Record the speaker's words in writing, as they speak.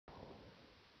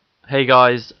Hey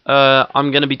guys,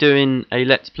 I'm going to be doing a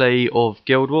let's play of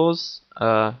GuildWars,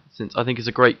 since I think it's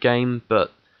a great game,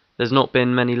 but there's not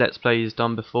been many let's plays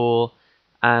done before,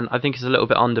 and I think it's a little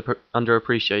bit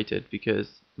underappreciated because,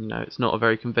 you know, it's not a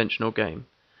very conventional game.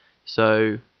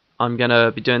 So I'm going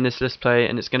to be doing this let's play,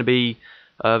 and it's going to be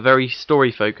very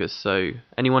story focused, so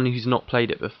anyone who's not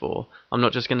played it before, I'm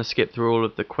not just going to skip through all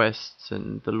of the quests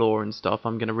and the lore and stuff.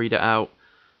 I'm going to read it out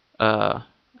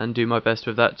and do my best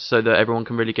with that so that everyone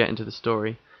can really get into the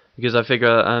story, because I figure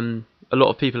a lot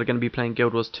of people are going to be playing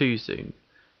Guild Wars 2 soon,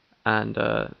 and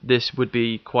this would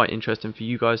be quite interesting for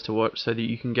you guys to watch so that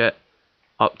you can get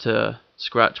up to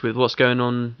scratch with what's going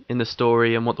on in the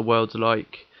story and what the world's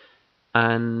like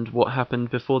and what happened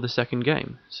before the second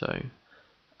game. So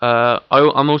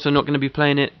I'm also not going to be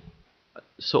playing it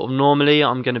sort of normally.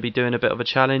 I'm going to be doing a bit of a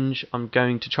challenge. I'm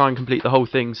going to try and complete the whole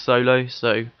thing solo,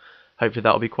 so hopefully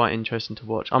that'll be quite interesting to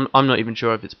watch. I'm not even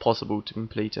sure if it's possible to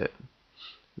complete it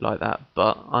like that,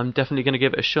 but I'm definitely going to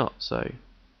give it a shot. So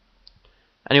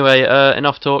anyway,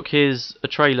 enough talk. Here's a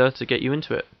trailer to get you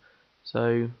into it.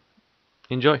 So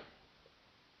enjoy.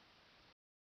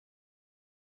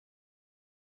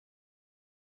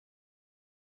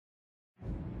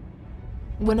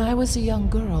 When I was a young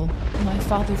girl, my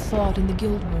father fought in the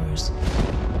GuildWars.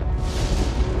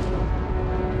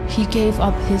 He gave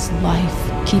up his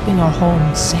life, keeping our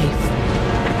home safe.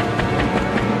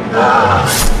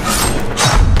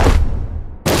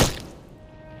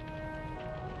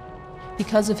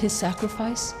 Because of his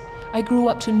sacrifice, I grew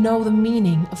up to know the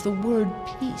meaning of the word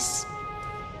peace.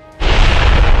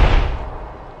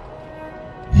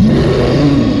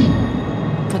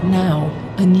 But now,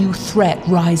 a new threat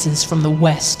rises from the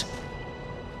west.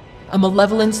 A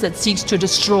malevolence that seeks to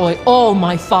destroy all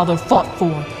my father fought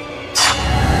for.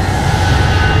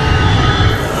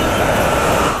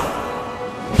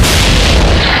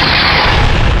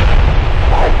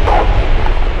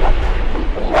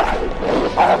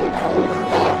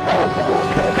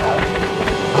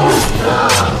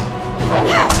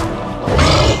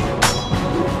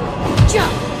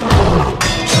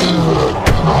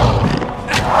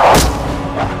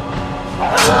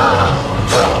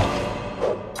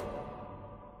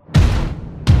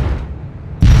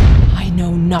 I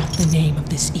know not the name of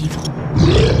this evil.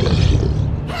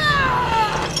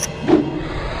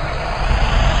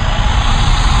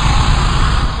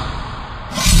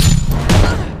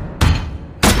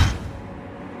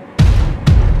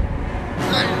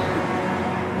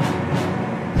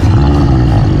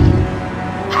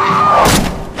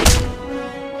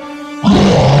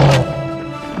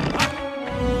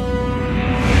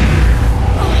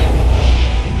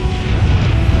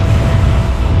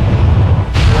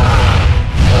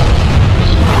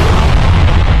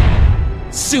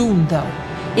 Soon, though,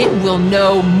 it will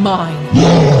know mine.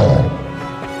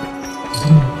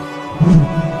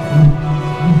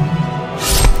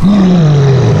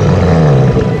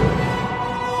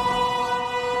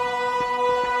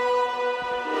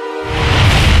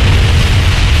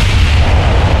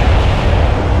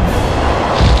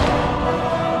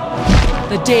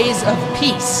 The days of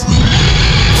peace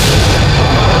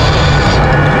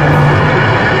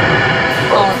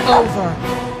are over.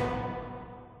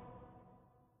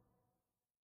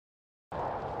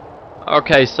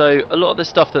 Okay, so a lot of the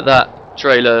stuff that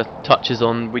trailer touches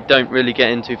on we don't really get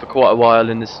into for quite a while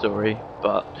in this story,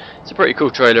 but it's a pretty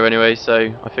cool trailer anyway, so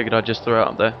I figured I'd just throw it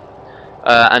up there.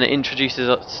 And it introduces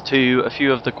us to a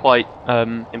few of the quite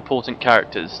important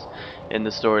characters in the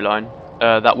storyline.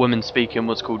 That woman speaking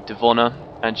was called Devonna,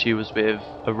 and she was with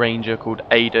a ranger called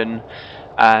Aiden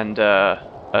and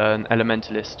an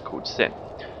elementalist called Sin.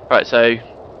 Right, so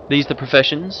these are the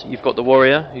professions. You've got the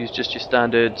warrior, who's just your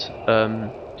standard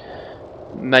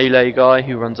melee guy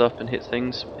who runs up and hits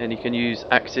things, and he can use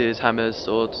axes, hammers,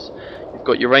 swords. You've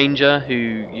got your ranger, who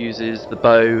uses the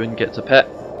bow and gets a pet.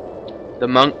 The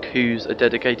monk, who's a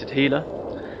dedicated healer.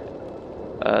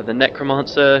 The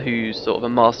necromancer, who's sort of a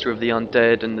master of the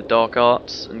undead and the dark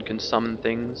arts and can summon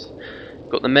things.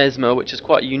 You've got the mesmer, which is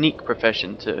quite a unique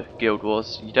profession to Guild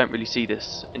Wars. You don't really see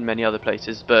this in many other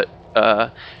places, but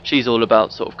she's all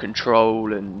about sort of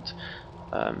control and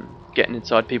getting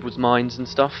inside people's minds and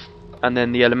stuff. And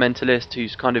then the elementalist,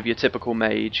 who's kind of your typical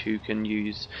mage who can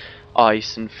use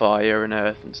ice and fire and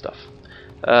earth and stuff.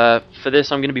 For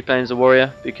this I'm going to be playing as a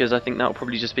warrior because I think that will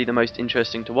probably just be the most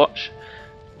interesting to watch,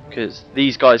 because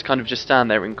these guys kind of just stand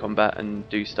there in combat and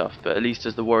do stuff, but at least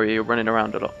as the warrior you're running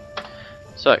around a lot.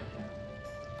 So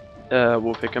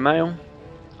we'll pick a male.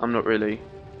 I'm not really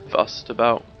fussed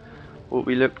about what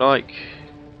we look like.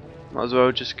 Might as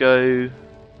well just go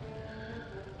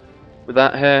with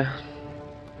that hair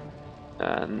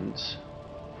and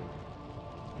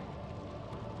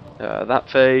That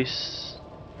face,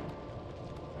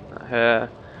 that hair.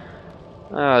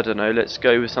 I don't know, let's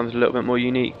go with something a little bit more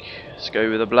unique. Let's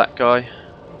go with a black guy.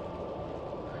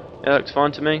 Yeah, looks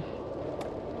fine to me.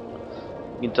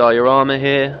 You can dye your armour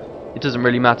here. It doesn't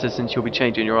really matter since you'll be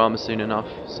changing your armour soon enough,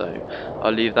 so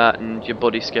I'll leave that, and your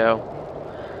body scale.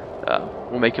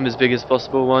 We'll make him as big as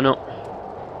possible, why not?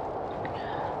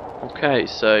 Okay,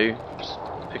 so just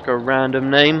pick a random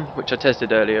name, which I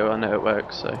tested earlier, I know it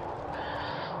works, so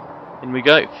in we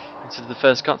go. This is the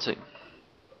first cutscene.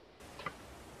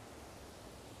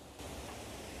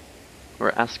 We're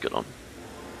at Ascalon.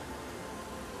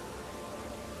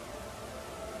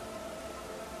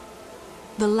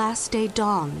 The last day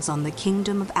dawns on the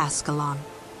kingdom of Ascalon.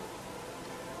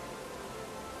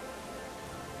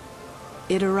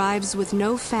 It arrives with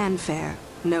no fanfare,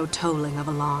 no tolling of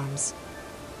alarms.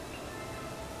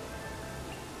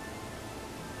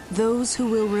 Those who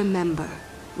will remember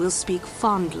will speak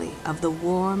fondly of the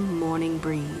warm morning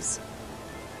breeze.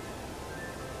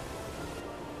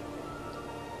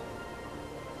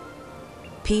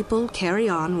 People carry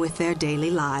on with their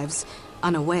daily lives,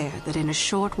 unaware that in a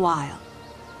short while,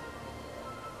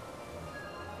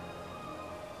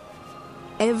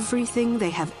 everything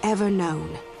they have ever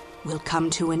known will come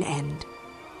to an end.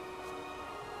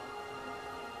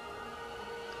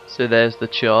 So there's the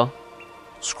Charr.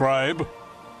 Scribe,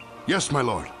 Yes, my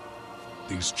lord.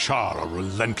 these Charr are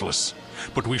relentless,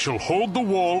 but we shall hold the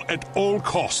wall at all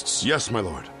costs. Yes, my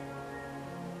lord.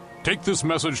 Take this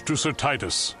message to Sir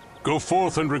Titus. Go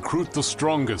forth and recruit the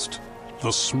strongest,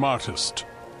 the smartest.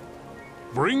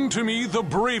 Bring to me the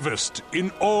bravest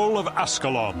in all of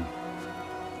Ascalon.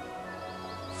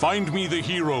 Find me the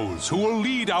heroes who will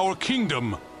lead our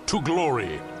kingdom to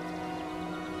glory.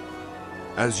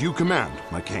 As you command,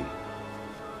 my king.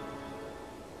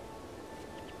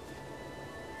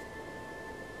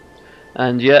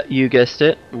 And yeah, you guessed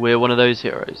it, we're one of those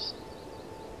heroes.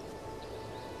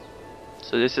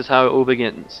 So this is how it all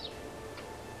begins.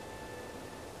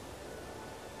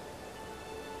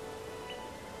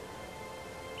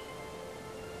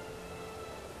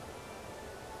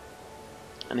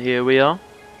 And here we are.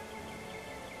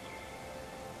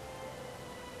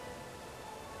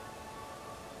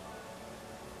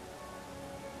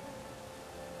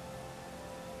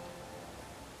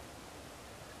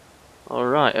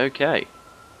 Alright, okay.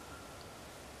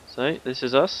 So, this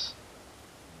is us.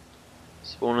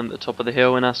 Spawning at the top of the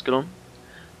hill in Ascalon.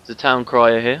 There's a town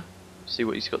crier here. See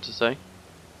what he's got to say.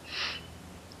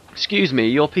 Excuse me,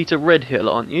 you're Peter Redhill,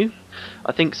 aren't you?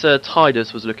 I think Sir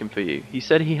Titus was looking for you. He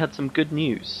said he had some good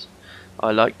news.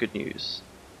 I like good news.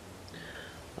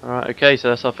 Alright, okay, so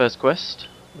that's our first quest.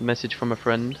 A message from a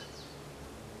friend.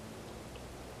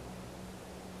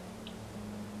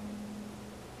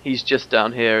 He's just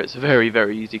down here. It's a very,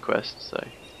 very easy quest, so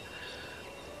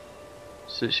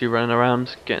literally running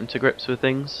around, getting to grips with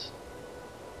things.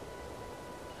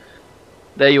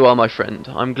 There you are, my friend.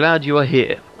 I'm glad you are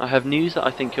here. I have news that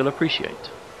I think you'll appreciate.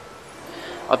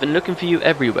 I've been looking for you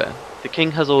everywhere. The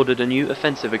king has ordered a new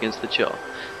offensive against the Charr.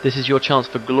 This is your chance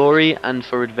for glory and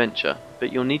for adventure,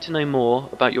 but you'll need to know more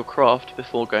about your craft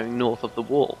before going north of the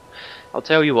wall. I'll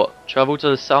tell you what, travel to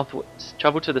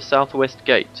the southwest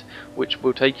gate, which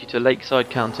will take you to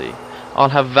Lakeside County. I'll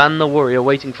have Van the warrior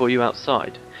waiting for you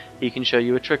outside. He can show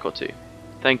you a trick or two.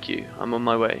 Thank you, I'm on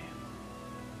my way.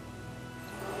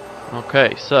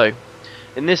 Okay, so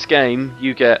in this game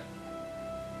you get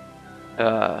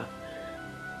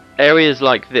areas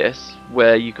like this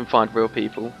where you can find real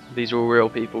people. These are all real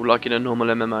people, like in a normal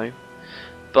MMO.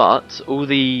 But all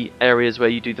the areas where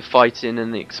you do the fighting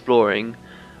and the exploring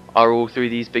are all through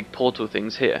these big portal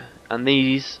things here. And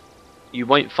these, you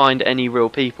won't find any real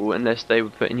people unless they were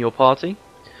put in your party.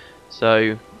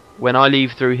 So when I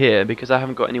leave through here, because I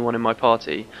haven't got anyone in my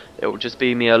party, it will just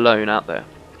be me alone out there.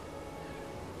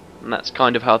 And that's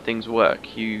kind of how things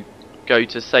work. You go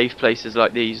to safe places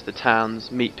like these, the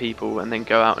towns, meet people, and then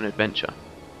go out and adventure.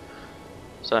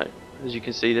 So, as you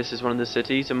can see, this is one of the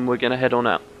cities, and we're going to head on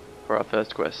out for our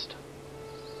first quest.